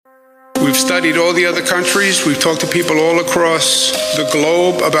studied all the other countries. We've talked to people all across the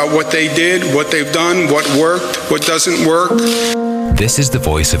globe about what they did, what they've done, what worked, what doesn't work. This is the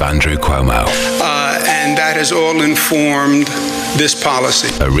voice of Andrew Cuomo. And that has all informed this policy.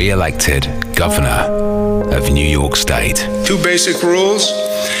 A re-elected governor of New York State. 2 basic rules.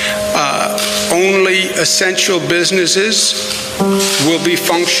 Only essential businesses will be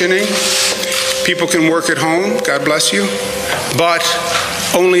functioning. People can work at home, God bless you, but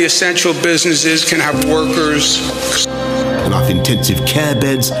only essential businesses can have workers. Enough intensive care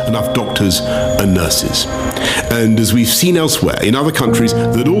beds, enough doctors and nurses. And as we've seen elsewhere in other countries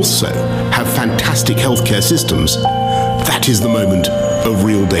that also have fantastic healthcare systems, that is the moment of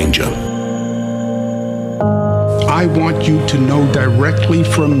real danger. I want you to know directly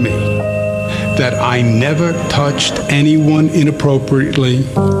from me that I never touched anyone inappropriately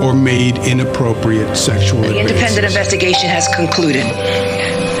or made inappropriate sexual advances. The independent investigation has concluded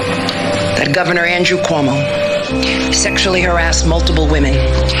that Governor Andrew Cuomo sexually harassed multiple women,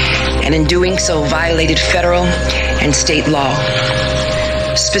 and in doing so violated federal and state law.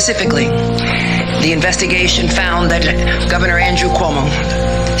 Specifically, the investigation found that Governor Andrew Cuomo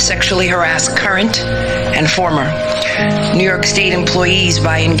sexually harassed current and former New York State employees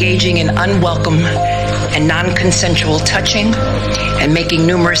by engaging in unwelcome and non-consensual touching and making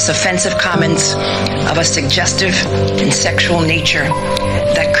numerous offensive comments of a suggestive and sexual nature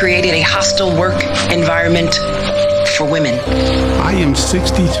that created a hostile work environment for women. I am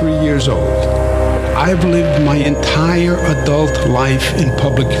 63 years old. I've lived my entire adult life in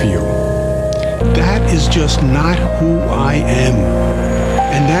public view. That is just not who I am.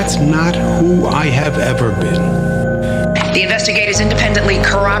 And that's not who I have ever been. The investigators independently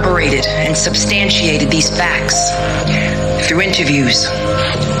corroborated and substantiated these facts through interviews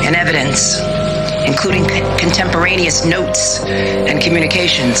and evidence, including contemporaneous notes and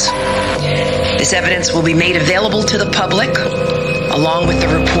communications. This evidence will be made available to the public along with the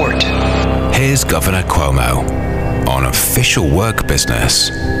report. Here's Governor Cuomo on official work business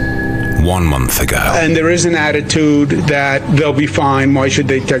 1 month ago. And there is an attitude that they'll be fine. Why should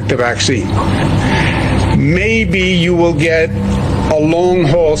they take the vaccine? Maybe you will get a long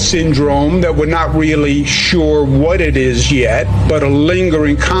haul syndrome that we're not really sure what it is yet, but a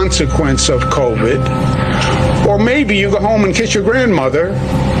lingering consequence of COVID. Or maybe you go home and kiss your grandmother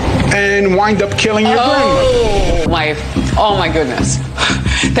and wind up killing your grandmother. Oh my goodness.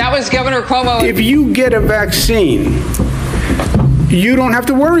 That was Governor Cuomo. If you get a vaccine, you don't have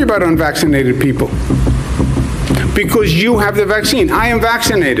to worry about unvaccinated people because you have the vaccine. I am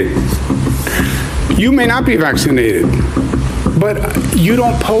vaccinated. You may not be vaccinated, but you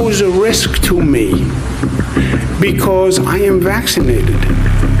don't pose a risk to me because I am vaccinated.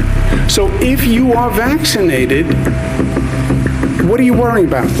 So if you are vaccinated, what are you worrying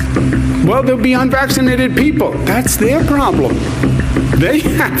about? Well, there'll be unvaccinated people. That's their problem. They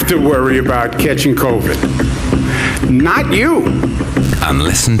have to worry about catching COVID, not you. And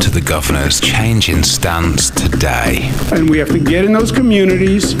listen to the governor's change in stance today. And we have to get in those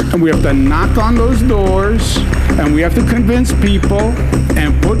communities, and we have to knock on those doors, and we have to convince people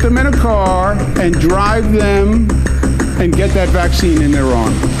and put them in a car and drive them and get that vaccine in their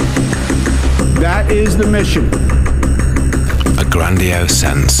arm. That is the mission. A grandiose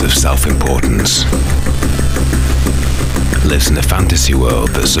sense of self-importance lives in a fantasy world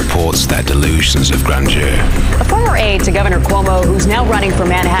that supports their delusions of grandeur. A former aide to Governor Cuomo, who's now running for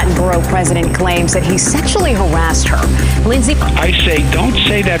Manhattan Borough President, claims that he sexually harassed her. Lindsay, I say, don't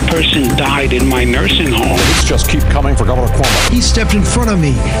say that person died in my nursing home. It's just keep coming for Governor Cuomo. He stepped in front of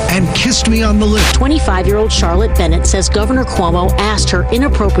me and kissed me on the lips. 25-year-old Charlotte Bennett says Governor Cuomo asked her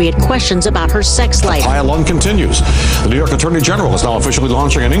inappropriate questions about her sex life. The dialogue continues. The New York Attorney General is now officially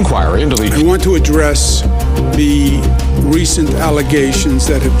launching an inquiry into the... I want to address the recent allegations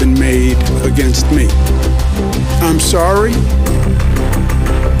that have been made against me. I'm sorry.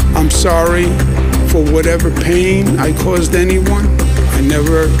 I'm sorry for whatever pain I caused anyone. I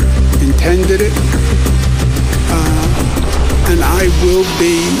never intended it. And I will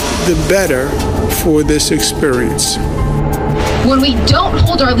be the better for this experience. When we don't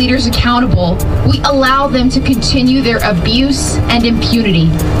hold our leaders accountable, we allow them to continue their abuse and impunity.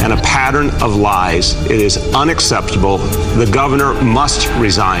 And a pattern of lies. It is unacceptable. The governor must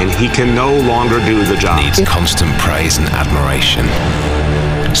resign. He can no longer do the job. Needs constant praise and admiration.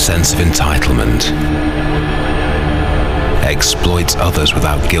 Sense of entitlement. Exploits others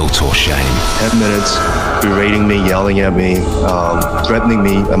without guilt or shame. 10 minutes, berating me, yelling at me, threatening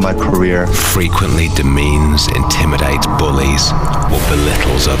me and my career. Frequently demeans, intimidates, bullies, or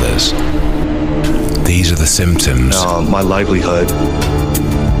belittles others. These are the symptoms. My livelihood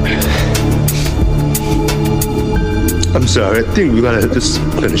I'm sorry. I think we gotta just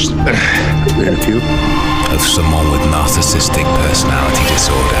finish. Thank you. Of someone with narcissistic personality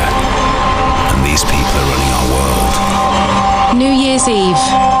disorder. And these people are running our world. New Year's Eve,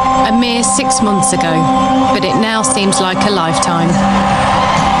 a mere 6 months ago, but it now seems like a lifetime.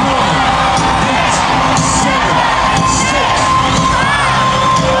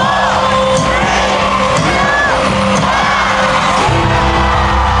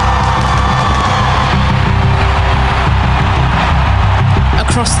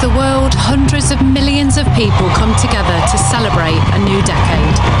 Across the world, hundreds of millions of people come together to celebrate a new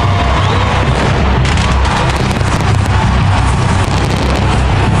decade.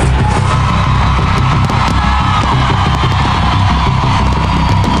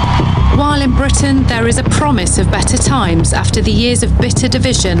 While in Britain, there is a promise of better times after the years of bitter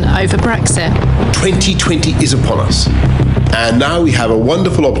division over Brexit. 2020 is upon us. And now we have a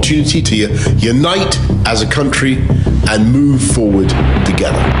wonderful opportunity to unite as a country and move forward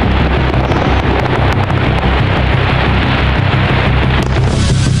together.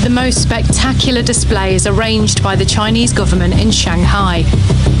 The most spectacular display is arranged by the Chinese government in Shanghai.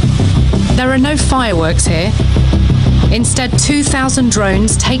 There are no fireworks here. Instead, 2,000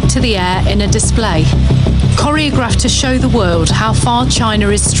 drones take to the air in a display, choreographed to show the world how far China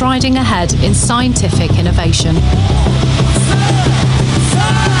is striding ahead in scientific innovation.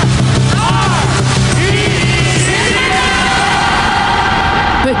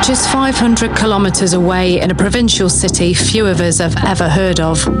 But just 500 kilometres away in a provincial city few of us have ever heard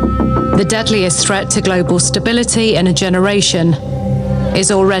of, the deadliest threat to global stability in a generation is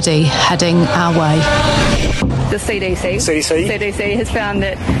already heading our way. The CDC has found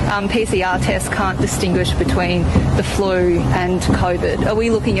that PCR tests can't distinguish between the flu and COVID. Are we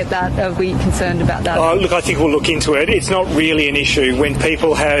looking at that? Are we concerned about that? Look, I think we'll look into it. It's not really an issue. When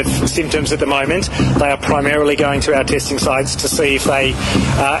people have symptoms at the moment, they are primarily going to our testing sites to see if they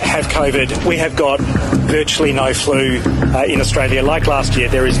have COVID. We have got virtually no flu in Australia. Like last year,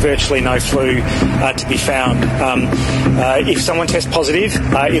 there is virtually no flu to be found. If someone tests positive,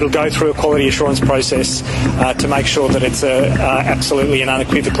 it'll go through a quality assurance process to make sure that it's absolutely and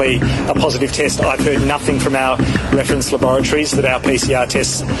unequivocally a positive test. I've heard nothing from our reference laboratories that our PCR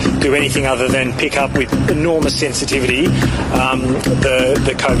tests do anything other than pick up with enormous sensitivity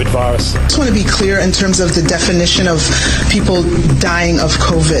the COVID virus. I just want to be clear in terms of the definition of people dying of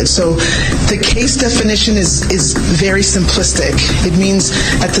COVID. So the case definition is very simplistic. It means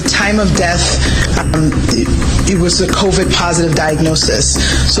at the time of death, it was a COVID positive diagnosis.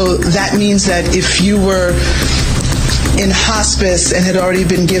 So that means that if you were in hospice and had already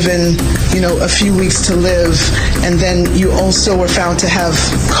been given, a few weeks to live, and then you also were found to have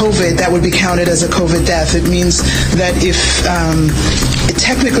COVID, that would be counted as a COVID death. It means that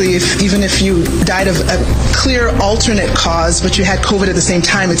even if you died of a clear alternate cause, but you had COVID at the same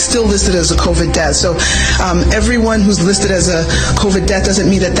time, it's still listed as a COVID death. So everyone who's listed as a COVID death doesn't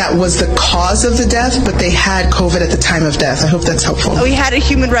mean that that was the cause of the death, but they had COVID at the time of death. I hope that's helpful. We had a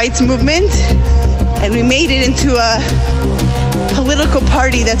human rights movement, and we made it into a political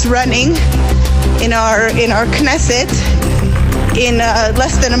party that's running in our Knesset in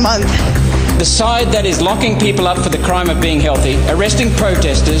less than a month. The side that is locking people up for the crime of being healthy, arresting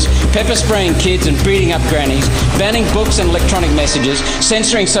protesters, pepper spraying kids and beating up grannies, banning books and electronic messages,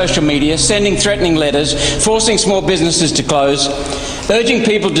 censoring social media, sending threatening letters, forcing small businesses to close, urging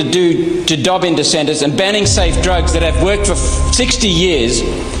people to dob into centres and banning safe drugs that have worked for 60 years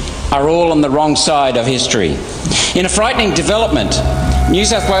are all on the wrong side of history. In a frightening development, New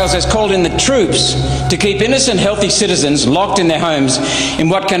South Wales has called in the troops to keep innocent, healthy citizens locked in their homes in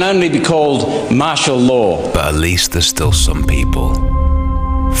what can only be called martial law. But at least there's still some people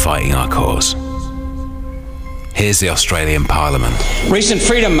fighting our cause. Here's the Australian Parliament. Recent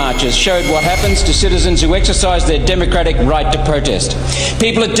freedom marches showed what happens to citizens who exercise their democratic right to protest.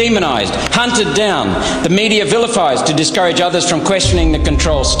 People are demonised, hunted down. The media vilifies to discourage others from questioning the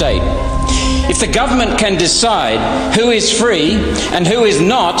control state. If the government can decide who is free and who is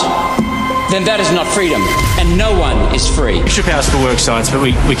not, then that is not freedom, and no one is free. Extra powers for work sites, but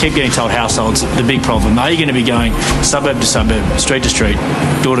we keep getting told households the big problem. Are you going to be going suburb to suburb, street to street,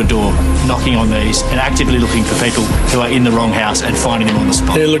 door to door, knocking on these and actively looking for people who are in the wrong house and finding them on the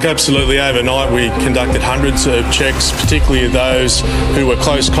spot? Yeah, look, absolutely. Overnight we conducted hundreds of checks, particularly of those who were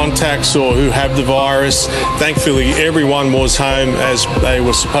close contacts or who have the virus. Thankfully, everyone was home as they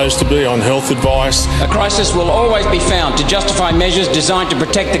were supposed to be on health advice. A crisis will always be found to justify measures designed to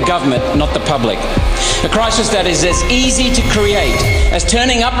protect the government, not the public. A crisis that is as easy to create as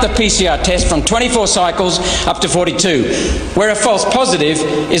turning up the PCR test from 24 cycles up to 42, where a false positive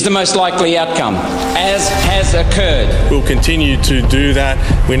is the most likely outcome, as has occurred. We'll continue to do that.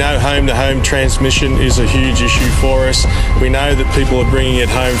 We know home-to-home transmission is a huge issue for us. We know that people are bringing it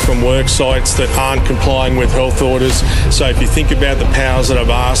home from work sites that aren't complying with health orders. So if you think about the powers that I've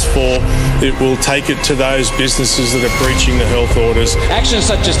asked for, it will take it to those businesses that are breaching the health orders. Actions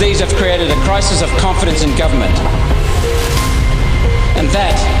such as these have created a crisis of confidence in government. And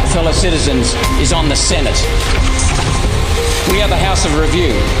that, fellow citizens, is on the Senate. We are the House of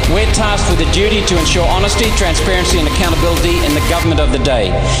Review. We're tasked with the duty to ensure honesty, transparency and accountability in the government of the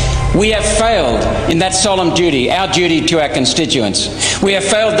day. We have failed in that solemn duty, our duty to our constituents. We have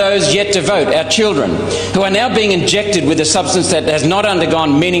failed those yet to vote, our children, who are now being injected with a substance that has not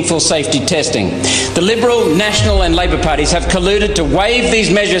undergone meaningful safety testing. The Liberal, National and Labor parties have colluded to wave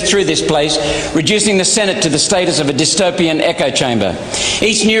these measures through this place, reducing the Senate to the status of a dystopian echo chamber.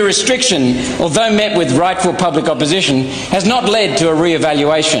 Each new restriction, although met with rightful public opposition, has not led to a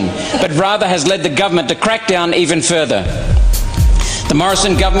re-evaluation, but rather has led the government to crack down even further. The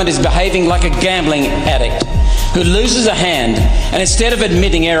Morrison government is behaving like a gambling addict who loses a hand, and instead of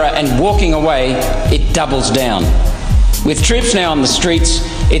admitting error and walking away, it doubles down. With troops now on the streets,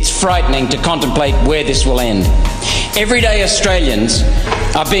 it's frightening to contemplate where this will end. Everyday Australians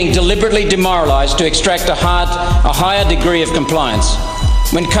are being deliberately demoralised to extract a higher degree of compliance.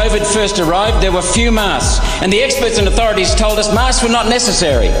 When COVID first arrived, there were few masks, and the experts and authorities told us masks were not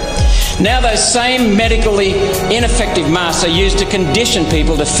necessary. Now those same medically ineffective masks are used to condition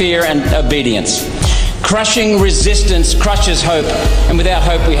people to fear and obedience. Crushing resistance crushes hope, and without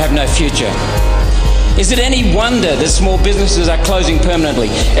hope we have no future. Is it any wonder that small businesses are closing permanently?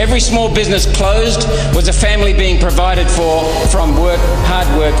 Every small business closed was a family being provided for from work, hard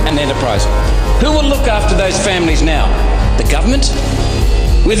work and enterprise. Who will look after those families now? The government?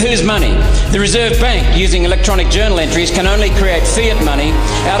 With whose money? The Reserve Bank, using electronic journal entries, can only create fiat money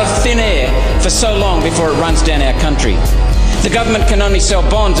out of thin air for so long before it runs down our country. The government can only sell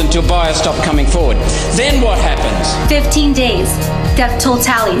bonds until buyers stop coming forward. Then what happens? 15 days, death toll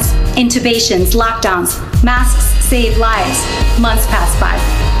tallies, intubations, lockdowns, masks save lives. Months pass by.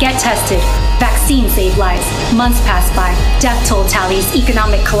 Get tested. Vaccines save lives. Months pass by. Death toll tallies,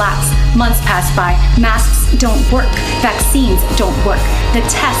 economic collapse. Months pass by. Masks don't work. Vaccines don't work. The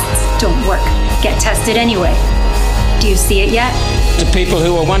tests don't work. Get tested anyway. Do you see it yet? To people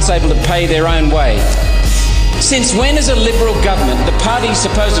who were once able to pay their own way. Since when is a Liberal government, the party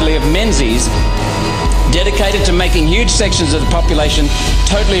supposedly of Menzies, dedicated to making huge sections of the population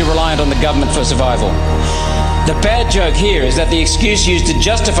totally reliant on the government for survival? The bad joke here is that the excuse used to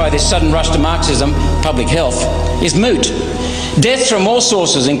justify this sudden rush to Marxism, public health, is moot. Deaths from all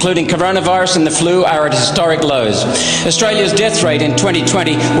sources, including coronavirus and the flu, are at historic lows. Australia's death rate in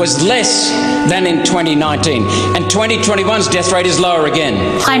 2020 was less than in 2019, and 2021's death rate is lower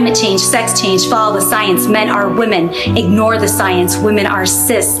again. Climate change, sex change, follow the science. Men are women. Ignore the science. Women are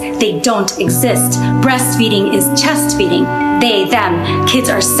cis. They don't exist. Breastfeeding is chest feeding. They, them. Kids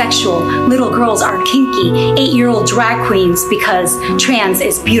are sexual. Little girls are kinky. 8-year-old drag queens because trans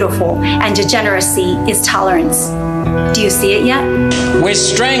is beautiful and degeneracy is tolerance. Do you see it yet? We're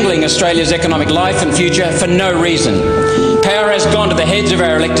strangling Australia's economic life and future for no reason. Power has gone to the heads of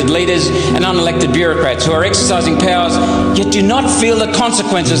our elected leaders and unelected bureaucrats who are exercising powers yet do not feel the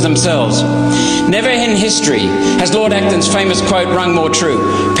consequences themselves. Never in history has Lord Acton's famous quote rung more true.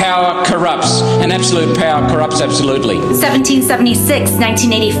 Power corrupts, and absolute power corrupts absolutely. 1776,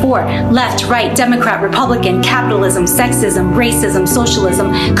 1984, left, right, Democrat, Republican, capitalism, sexism, racism,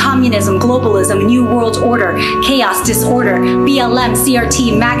 socialism, communism, globalism, new world order, chaos, disorder, BLM,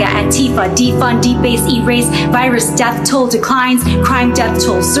 CRT, MAGA, Antifa, defund, debase, erase, virus, death toll declines, crime death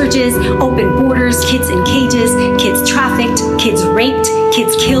toll surges, open borders, kids in cages, kids trafficked, kids raped,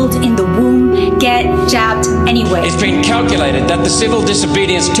 kids killed in the womb. Get jabbed anyway. It's been calculated that the civil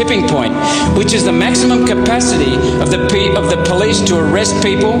disobedience tipping point, which is the maximum capacity of the police to arrest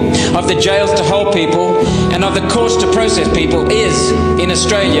people, of the jails to hold people, and of the courts to process people, is, in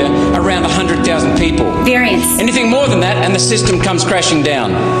Australia, around 100,000 people. Variance. Anything more than that and the system comes crashing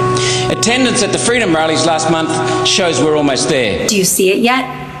down. Attendance at the Freedom rallies last month shows we're almost there. Do you see it yet?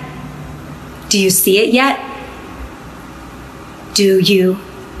 Do you see it yet? Do you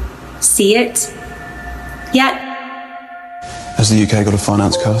see it yet? Has the UK got a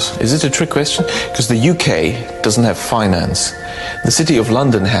finance curse? Is it a trick question? Because the UK doesn't have finance. The City of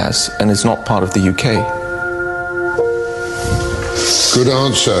London has, and is not part of the UK. Good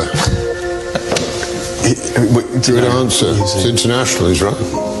answer. Good answer. It's international, he's right.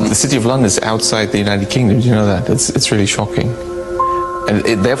 The City of London is outside the United Kingdom. Do you know that? It's really shocking.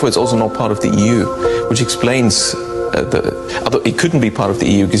 And therefore, it's also not part of the EU, which explains although it couldn't be part of the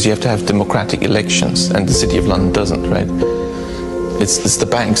EU because you have to have democratic elections, and the City of London doesn't, right? It's the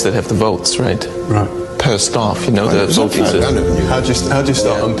banks that have the votes, right? Right. Per staff, you know, the voting system. How do you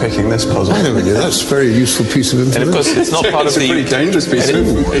start unpicking this puzzle? I never knew. That's a very useful piece of information. And of course, it's not part of the pretty dangerous piece of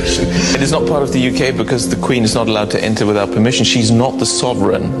information. It is not part of the UK because the Queen is not allowed to enter without permission. She's not the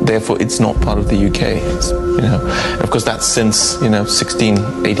sovereign, therefore it's not part of the UK. You know, and of course that's since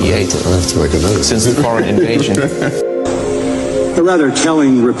 1688. I have to make a note. Since the foreign invasion. A rather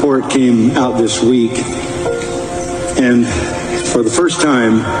telling report came out this week, and for the first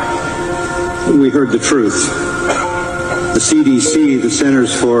time, we heard the truth. The CDC, the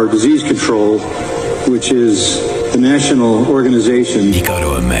Centers for Disease Control, which is the national organization. You got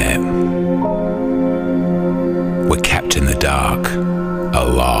to admit, we're kept in the dark a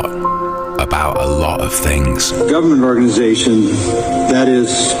lot about a lot of things. Government organization that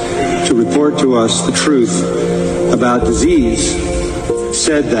is to report to us the truth about disease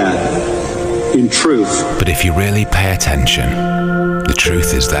said that in truth. But if you really pay attention, the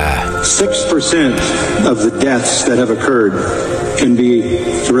truth is there. 6% of the deaths that have occurred can be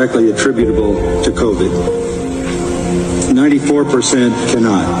directly attributable to COVID. 94%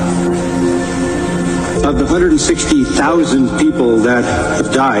 cannot. Of the 160,000 people that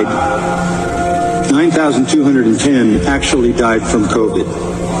have died, 9,210 actually died from COVID.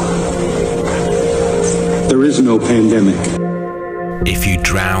 There is no pandemic. If you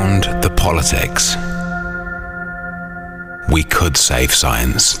drowned the politics, we could save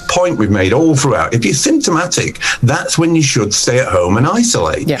science. Point we've made all throughout. If you're symptomatic, that's when you should stay at home and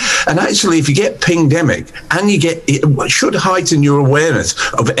isolate. Yeah. And actually, if you get pingdemic and it should heighten your awareness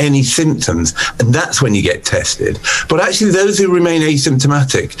of any symptoms, and that's when you get tested. But actually, those who remain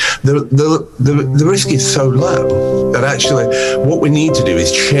asymptomatic, the risk is so low that actually what we need to do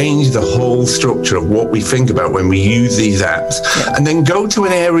is change the whole structure of what we think about when we use these apps, and then go to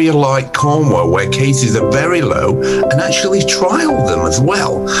an area like Cornwall where cases are very low and actually trial them as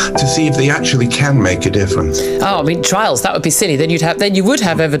well to see if they actually can make a difference. Oh, I mean, trials, that would be silly. Then you would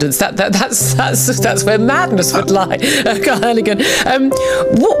have evidence. That's where madness would lie. Carl Hennigan.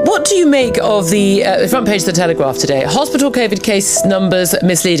 What do you make of the front page of the Telegraph today? Hospital COVID case numbers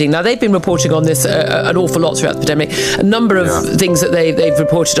misleading. Now, they've been reporting on this an awful lot throughout the pandemic. A number of things that they've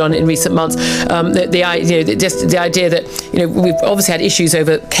reported on in recent months. The idea that we've obviously had issues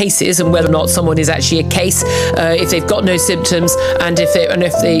over cases and whether or not someone is actually a case if they've got no symptoms, and if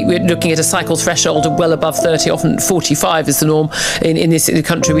we're looking at a cycle threshold of well above 30, often 45 is the norm in this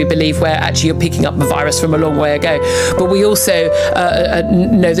country, we believe, where actually you're picking up the virus from a long way ago. But we also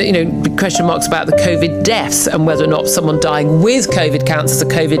know that question marks about the COVID deaths and whether or not someone dying with COVID counts as a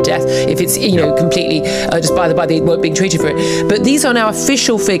COVID death if it's completely just by they weren't being treated for it. But these are now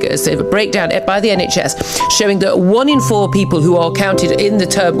official figures. They have a breakdown by the NHS showing that 1 in 4 people who are counted in the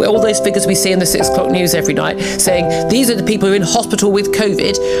term, all those figures we see in the 6 o'clock news every night saying these are the people who are in hospital with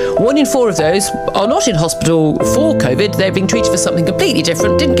COVID. 1 in 4 of those are not in hospital for COVID. They're being treated for something completely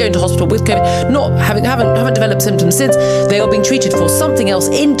different. Didn't go into hospital with COVID. Haven't developed symptoms since. They are being treated for something else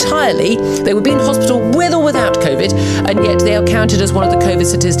entirely. They would be in hospital with or without COVID, and yet they are counted as one of the COVID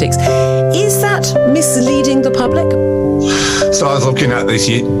statistics. Is that misleading the public? So I was looking at this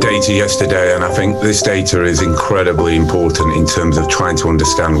data yesterday, and I think this data is incredibly important in terms of trying to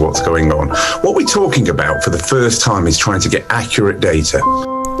understand what's going on. What we're talking about for the first time is trying to get accurate data.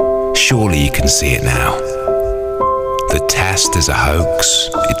 Surely you can see it now. The test is a hoax.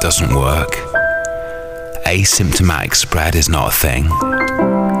 It doesn't work. Asymptomatic spread is not a thing.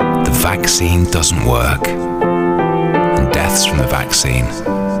 The vaccine doesn't work. And deaths from the vaccine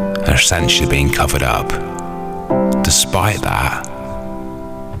are essentially being covered up. Despite that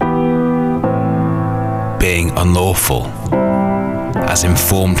being unlawful, as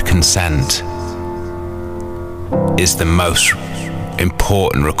informed consent is the most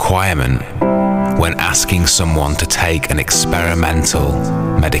important requirement when asking someone to take an experimental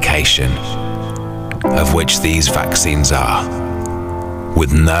medication, of which these vaccines are,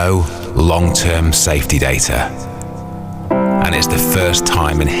 with no long-term safety data. And it's the first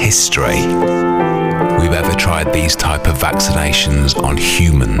time in history we've ever tried these type of vaccinations on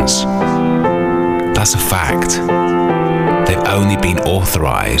humans. That's a fact. They've only been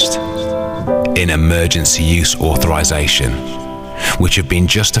authorized in emergency use authorization, which have been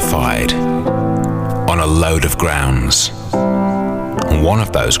justified on a load of grounds. And one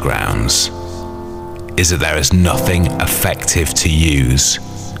of those grounds is that there is nothing effective to use,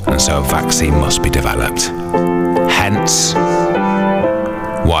 and so a vaccine must be developed. Hence,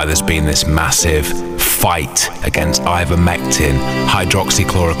 why there's been this massive fight against ivermectin,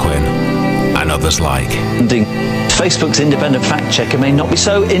 hydroxychloroquine, and others like. Facebook's independent fact checker may not be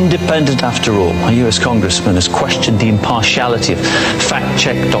so independent after all. A US congressman has questioned the impartiality of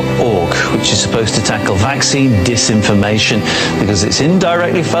factcheck.org, which is supposed to tackle vaccine disinformation because it's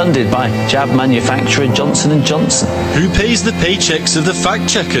indirectly funded by jab manufacturer Johnson & Johnson. Who pays the paychecks of the fact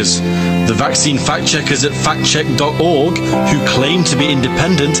checkers? The vaccine fact checkers at factcheck.org, who claim to be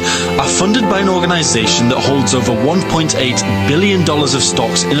independent, are funded by an organization that holds over $1.8 billion of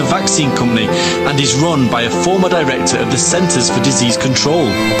stocks in a vaccine company and is run by a former director of the Centers for Disease Control.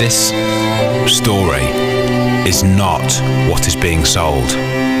 This story is not what is being sold.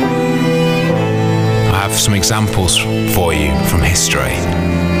 I have some examples for you from history.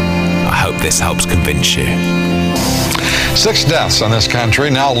 I hope this helps convince you. 6 deaths in this country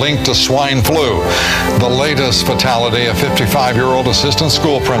now linked to swine flu. The latest fatality, a 55-year-old assistant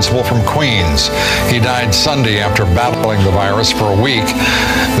school principal from Queens. He died Sunday after battling the virus for a week.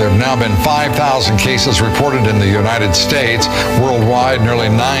 There have now been 5,000 cases reported in the United States. Worldwide, nearly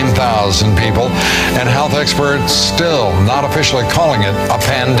 9,000 people. And health experts still not officially calling it a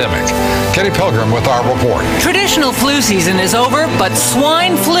pandemic. Katie Pilgrim with our report. Traditional flu season is over, but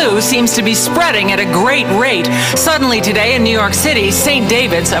swine flu seems to be spreading at a great rate. Suddenly today, in New York City, St.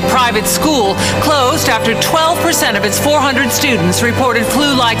 David's, a private school, closed after 12% of its 400 students reported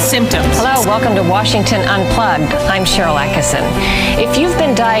flu-like symptoms. Hello, welcome to Washington Unplugged. I'm Cheryl Atkinson. If you've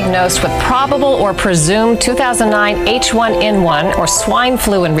been diagnosed with probable or presumed 2009 H1N1 or swine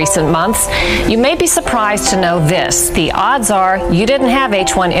flu in recent months, you may be surprised to know this. The odds are you didn't have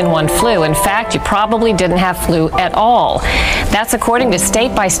H1N1 flu. In fact, you probably didn't have flu at all. That's according to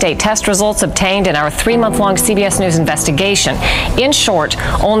state-by-state test results obtained in our 3-month-long CBS News investigation. In short,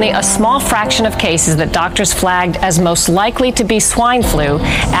 only a small fraction of cases that doctors flagged as most likely to be swine flu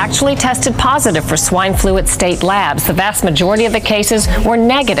actually tested positive for swine flu at state labs. The vast majority of the cases were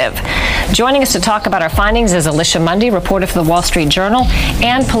negative. Joining us to talk about our findings is Alicia Mundy, reporter for the Wall Street Journal,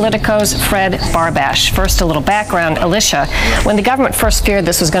 and Politico's Fred Barbash. First, a little background. Alicia, when the government first feared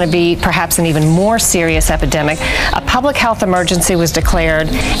this was going to be perhaps an even more serious epidemic, a public health emergency was declared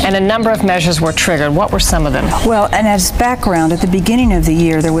and a number of measures were triggered. What were some of them? Well, and as background, at the beginning of the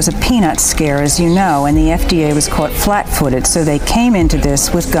year, there was a peanut scare, as you know, and the FDA was caught flat-footed, so they came into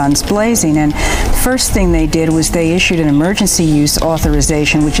this with guns blazing. And first thing they did was they issued an emergency use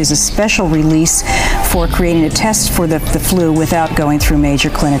authorization, which is a special release for creating a test for the flu without going through major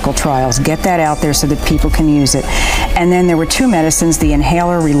clinical trials. Get that out there so that people can use it. And then there were 2 medicines, the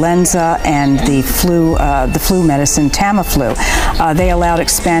inhaler Relenza and the flu medicine Tamiflu. They allowed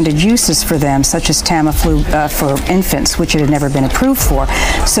expanded uses for them, such as Tamiflu for infants, which it had never been approved for,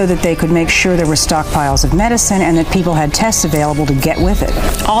 so that they could make sure there were stockpiles of medicine and that people had tests available to get with it.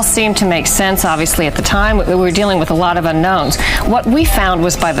 All seemed to make sense, obviously, at the time. We were dealing with a lot of unknowns. What we found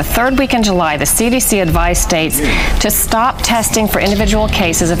was by the 3rd week in July, the CDC advised states to stop testing for individual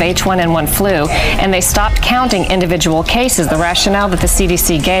cases of H1N1 flu, and they stopped counting individual cases. The rationale that the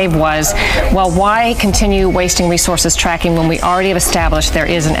CDC gave was, well, why continue wasting resources tracking when we already have established there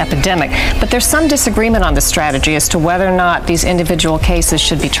is an epidemic? But there's some disagreement on the strategy as to whether or not these individual cases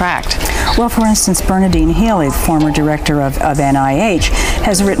should be tracked. Well, for instance, Bernadine Healy, the former director of NIH,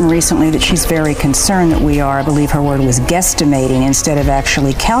 has written recently that she's very concerned that we are, I believe her word was guesstimating instead of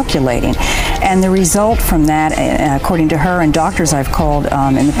actually calculating. And the result from that, according to her and doctors I've called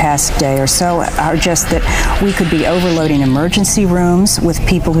in the past day or so, are just that we could be overloading emergency rooms with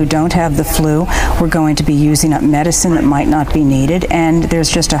people who don't have the flu. We're going to be using up medicine that might not be needed, and there's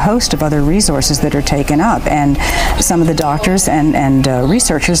just a host of other resources that are taken up. And some of the doctors and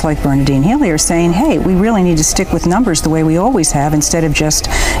researchers like Bernadine Healy are saying, hey, we really need to stick with numbers the way we always have instead of just,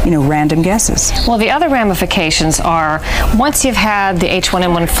 random guesses. Well, the other ramifications are once you've had the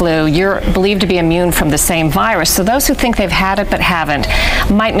H1N1 flu, you're believed to be immune from the same virus. So those who think they've had it but haven't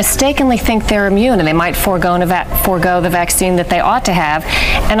might mistakenly think they're immune, and they might forego the vaccine that they ought to have.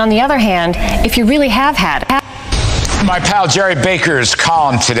 And on the other hand, if you really have had it. My pal Jerry Baker's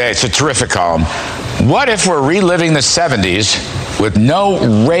column today, it's a terrific column. What if we're reliving the 70s with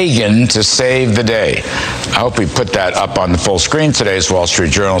no Reagan to save the day? I hope we put that up on the full screen. Today's Wall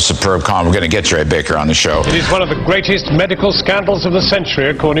Street Journal, superb column. We're going to get Jerry Baker on the show. It is one of the greatest medical scandals of the century,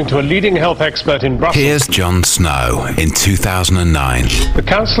 according to a leading health expert in Brussels. Here's Jon Snow in 2009. The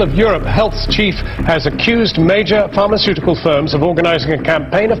Council of Europe Health's chief has accused major pharmaceutical firms of organizing a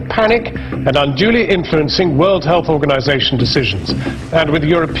campaign of panic and unduly influencing World Health Organization decisions. And with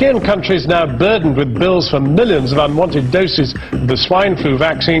European countries now burdened with bills for millions of unwanted doses of the swine flu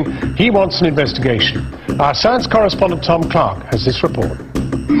vaccine, he wants an investigation. Our science correspondent Tom Clark has this report.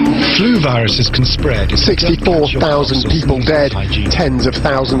 Flu viruses can spread. 64,000 people dead, tens of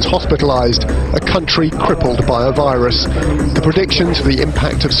thousands hospitalised, a country crippled by a virus. The predictions for the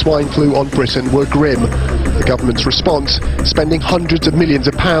impact of swine flu on Britain were grim. The government's response, spending hundreds of millions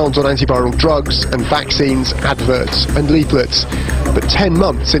of pounds on antiviral drugs and vaccines, adverts and leaflets. But 10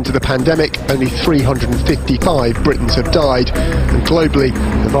 months into the pandemic, only 355 Britons have died, and globally,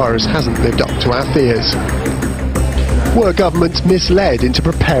 the virus hasn't lived up to our fears. Were governments misled into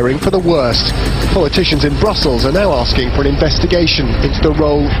preparing for the worst? Politicians in Brussels are now asking for an investigation into the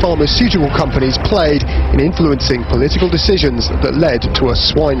role pharmaceutical companies played in influencing political decisions that led to a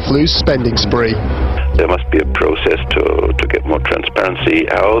swine flu spending spree. There must be a process to get more transparency,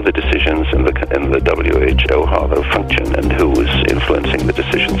 how the decisions in the WHO, how they function, and who is influencing the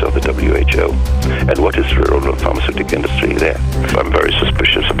decisions of the WHO, and what is the role of the pharmaceutical industry there. I'm very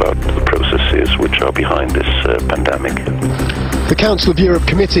suspicious about the processes which are behind this pandemic. The Council of Europe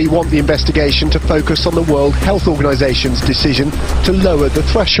Committee want the investigation to focus on the World Health Organization's decision to lower the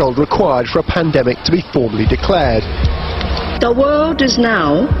threshold required for a pandemic to be formally declared. The world is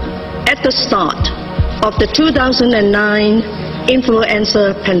now at the start of the 2009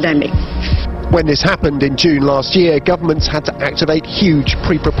 influenza pandemic. When this happened in June last year, governments had to activate huge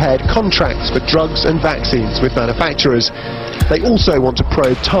pre-prepared contracts for drugs and vaccines with manufacturers. They also want to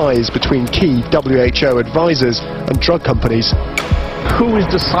probe ties between key WHO advisors and drug companies. Who is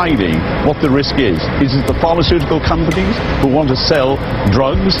deciding what the risk is? Is it the pharmaceutical companies who want to sell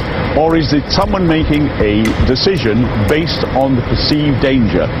drugs, or is it someone making a decision based on the perceived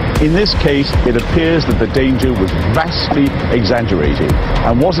danger? In this case, it appears that the danger was vastly exaggerated.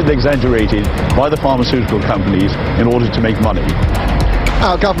 And was it exaggerated by the pharmaceutical companies in order to make money?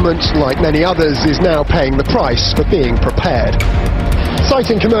 Our government, like many others, is now paying the price for being prepared.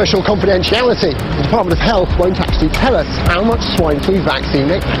 Citing commercial confidentiality, the Department of Health won't actually tell us how much swine flu vaccine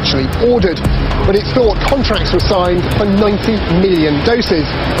they actually ordered, but it's thought contracts were signed for 90 million doses,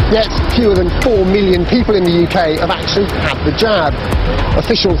 yet fewer than 4 million people in the UK have actually had the jab.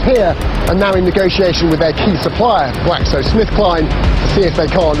 Officials here are now in negotiation with their key supplier, GlaxoSmithKline, to see if they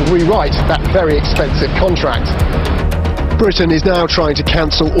can't rewrite that very expensive contract. Britain is now trying to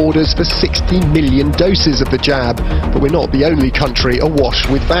cancel orders for 60 million doses of the jab, but we're not the only country awash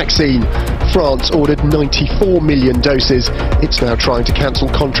with vaccine. France ordered 94 million doses. It's now trying to cancel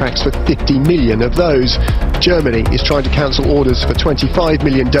contracts for 50 million of those. Germany is trying to cancel orders for 25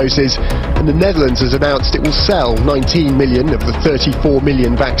 million doses, and the Netherlands has announced it will sell 19 million of the 34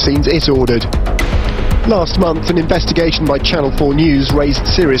 million vaccines it ordered. Last month, an investigation by Channel 4 News raised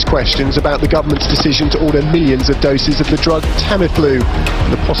serious questions about the government's decision to order millions of doses of the drug Tamiflu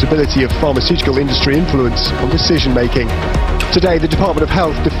and the possibility of pharmaceutical industry influence on decision-making. Today, the Department of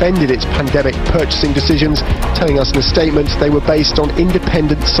Health defended its pandemic purchasing decisions, telling us in a statement they were based on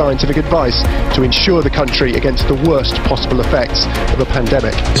independent scientific advice to ensure the country against the worst possible effects of a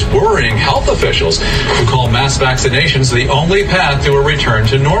pandemic. It's worrying health officials who call mass vaccinations the only path to a return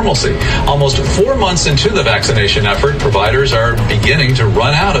to normalcy. Almost 4 months into the vaccination effort, providers are beginning to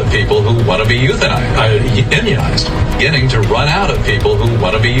run out of people who want to be immunized. Beginning to run out of people who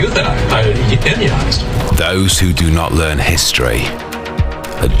want to be immunized. Those who do not learn history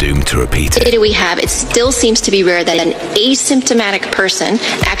are doomed to repeat it. Data we have, it still seems to be rare that an asymptomatic person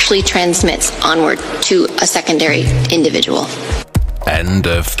actually transmits onward to a secondary individual. End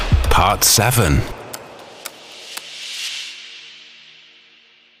of part 7.